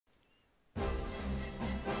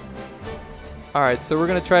Alright, so we're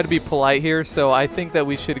going to try to be polite here, so I think that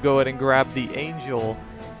we should go ahead and grab the angel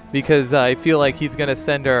because I feel like he's going to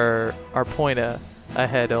send our point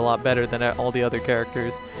ahead a lot better than all the other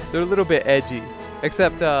characters. They're a little bit edgy,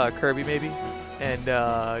 except Kirby maybe, and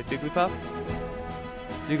Jigglypuff.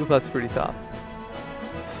 Jigglypuff's pretty soft.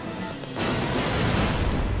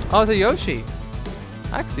 Oh, it's a Yoshi.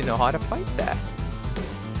 I actually know how to fight that.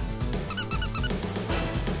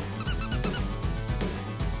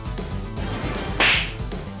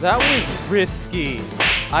 That was risky.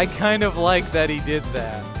 I kind of like that he did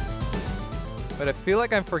that. But I feel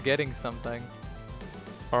like I'm forgetting something.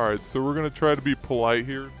 Alright, so we're gonna try to be polite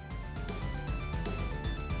here.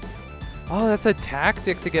 Oh, that's a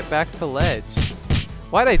tactic to get back to ledge.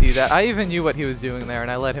 Why'd I do that? I even knew what he was doing there and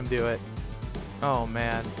I let him do it. Oh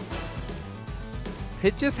man.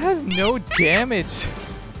 It just has no damage.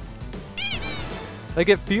 Like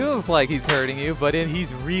it feels like he's hurting you, but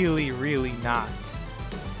he's really, really not.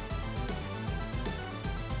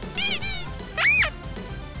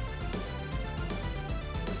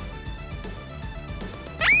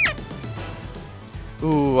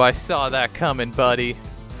 Ooh, I saw that coming, buddy.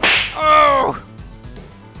 Oh!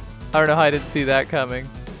 I don't know how I didn't see that coming.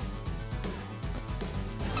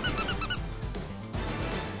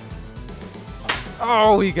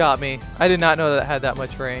 Oh, he got me. I did not know that it had that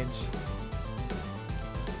much range.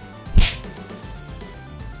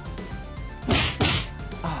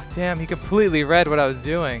 Oh, damn, he completely read what I was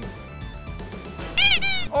doing.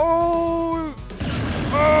 Oh!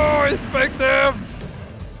 Oh, I spiked him!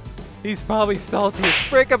 He's probably salty as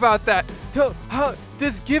frick about that.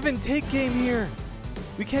 This give and take game here.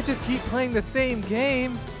 We can't just keep playing the same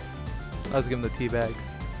game. Let's give him the tea bags.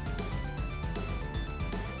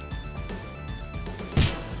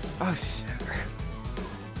 Oh shit.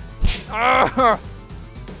 Ah!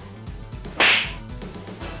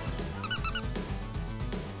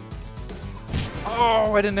 Oh,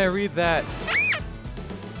 why didn't I read that?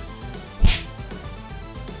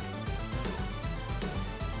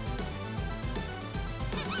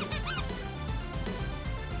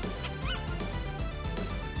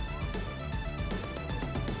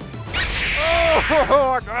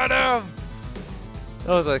 Oh, I got him!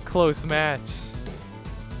 That was a close match.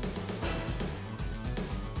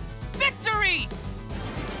 Victory!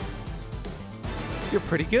 You're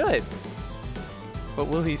pretty good. But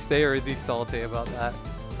will he stay or is he salty about that?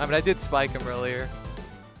 I mean, I did spike him earlier.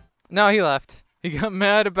 No, he left. He got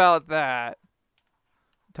mad about that.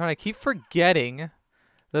 Darn, I keep forgetting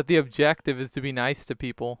that the objective is to be nice to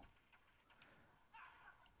people.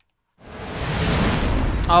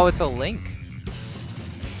 Oh, it's a link.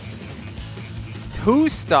 Two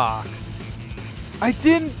stock. I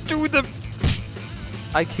didn't do the...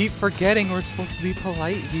 I keep forgetting we're supposed to be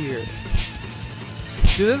polite here.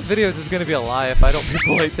 Dude, this video is just gonna be a lie if I don't be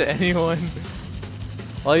polite to anyone.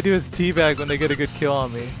 All I do is teabag when they get a good kill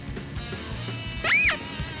on me.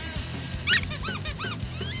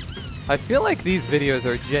 I feel like these videos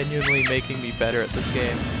are genuinely making me better at this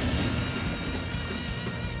game.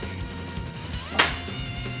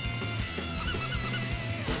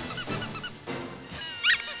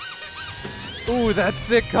 Ooh, that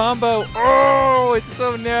sick combo. Oh, it's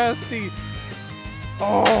so nasty.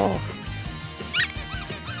 Oh.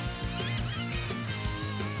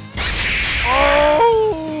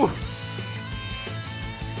 Oh.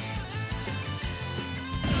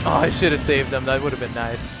 Oh, I should have saved them. That would have been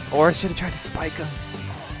nice. Or I should have tried to spike him.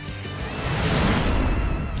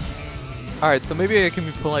 Alright, so maybe I can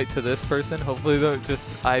be polite to this person. Hopefully they don't just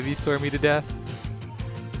Ivysaur me to death.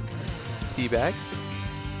 Teabag.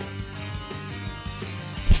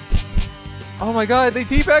 Oh my god, they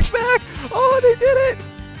teabagged back! Oh, they did it!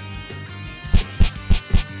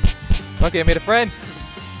 Okay, I made a friend.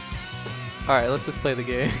 Alright, let's just play the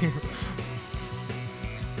game.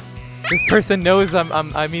 This person knows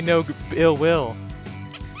I mean no ill will.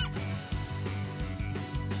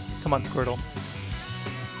 Come on, Squirtle.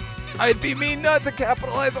 I'd be mean not to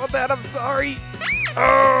capitalize on that, I'm sorry!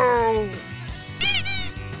 Oh!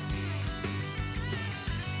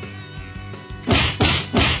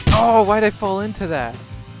 Oh, why'd I fall into that?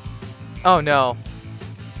 Oh no.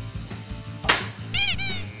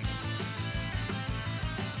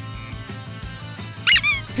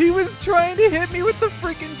 He was trying to hit me with the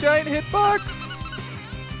freaking giant hitbox!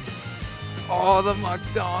 Oh, the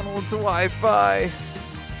McDonald's Wi-Fi.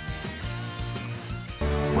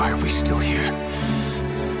 Why are we still here?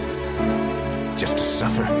 Just to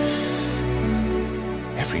suffer?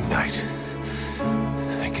 Every night,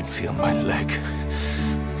 I can feel my leg.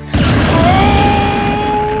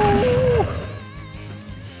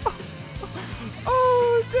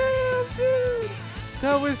 Oh, damn, dude!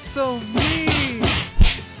 That was so mean!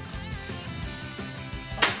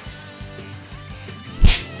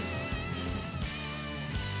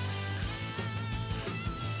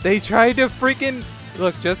 They tried to freaking...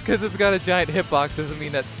 Look, just because it's got a giant hitbox doesn't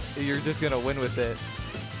mean that you're just gonna win with it.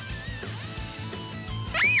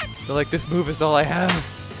 They're like, this move is all I have.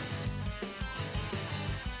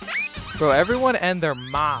 Bro, everyone and their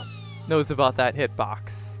mom knows about that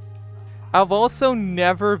hitbox. I've also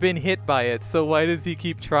never been hit by it, so why does he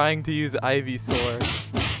keep trying to use Ivysaur?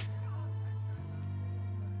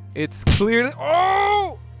 It's clear.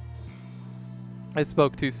 Oh! I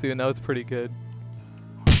spoke too soon. That was pretty good.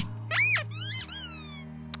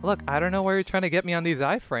 Look, I don't know where you're trying to get me on these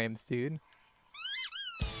iframes, dude.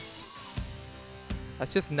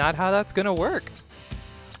 That's just not how that's gonna work.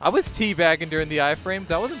 I was teabagging during the iframes.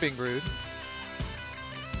 I wasn't being rude.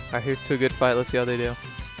 Alright, here's to a good fight. Let's see how they do.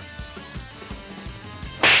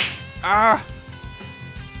 Ah!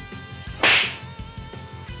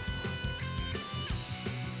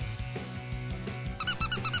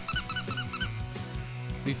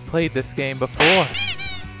 We've played this game before.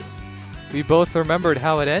 We both remembered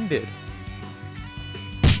how it ended.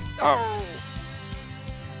 Oh!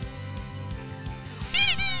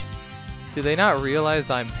 Do they not realize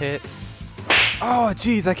I'm hit? Oh,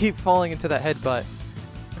 jeez, I keep falling into that headbutt.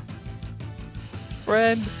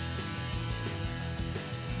 Friend.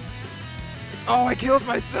 Oh, I killed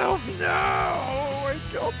myself! No! I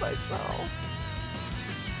killed myself.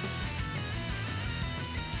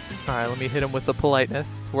 Alright, let me hit him with the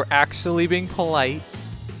politeness. We're actually being polite.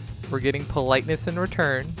 We're getting politeness in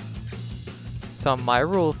return. It's on my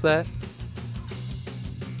rule set.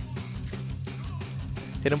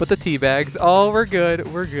 Hit him with the tea bags. Oh, we're good.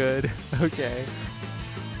 We're good. Okay.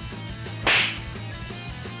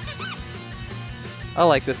 I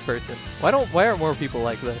like this person. Why aren't more people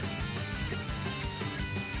like this?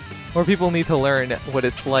 More people need to learn what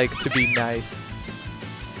it's like to be nice.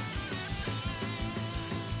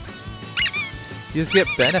 You just get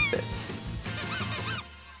benefits.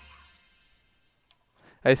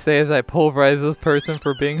 I say as I pulverize this person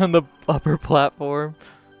for being on the upper platform.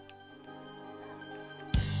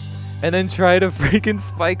 And then try to freaking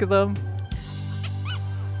spike them.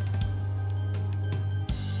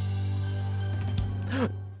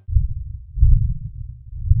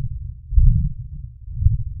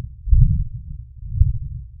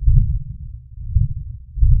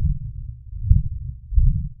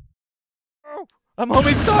 I'm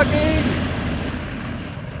homie stalking!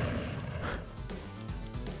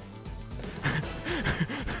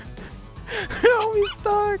 Homie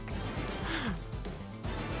stalk!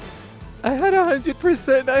 I had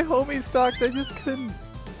 100%, I homie stalked, I just couldn't.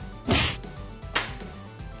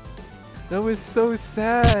 That was so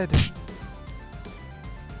sad.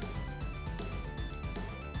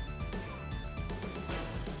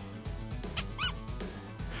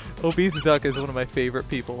 Obese Duck is one of my favorite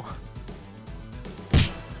people.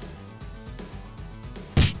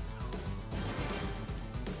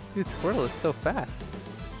 Dude, Squirtle is so fast.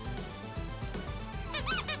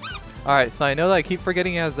 Alright, so I know that I keep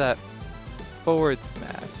forgetting he has that forward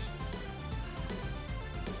smash.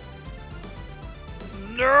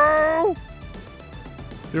 No!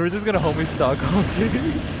 Dude, we're just gonna homie stalk all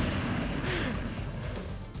game.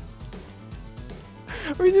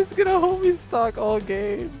 We're just gonna homie stalk all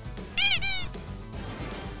game.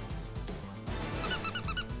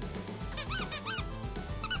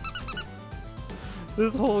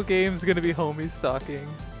 This whole game's gonna be homie stalking.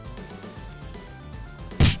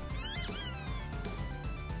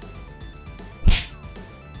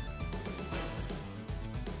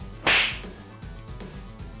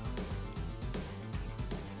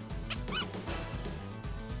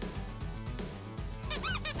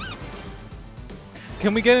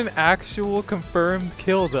 Can we get an actual confirmed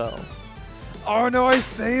kill though? Oh no, I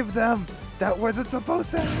saved them! That wasn't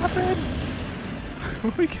supposed to happen!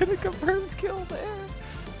 We get a confirmed kill there!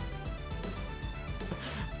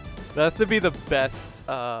 That has to be the best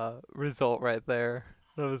result right there.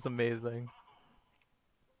 That was amazing.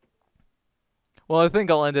 Well, I think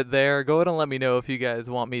I'll end it there. Go ahead and let me know if you guys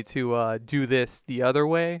want me to do this the other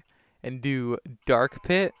way and do Dark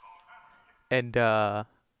Pit and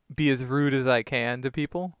be as rude as I can to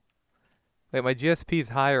people. Wait, my GSP's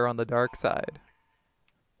higher on the dark side.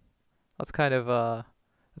 That's kind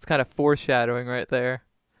of foreshadowing right there.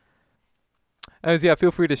 Anyways, yeah,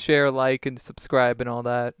 feel free to share, like, and subscribe and all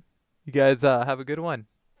that. You guys have a good one.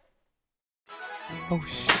 Oh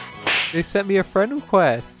shit. They sent me a friend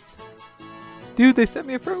request. Dude, they sent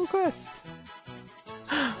me a friend request.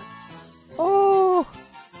 Oh.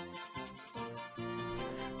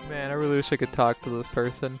 Man, I really wish I could talk to this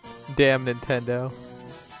person. Damn Nintendo.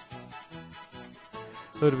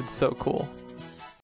 That would have been so cool.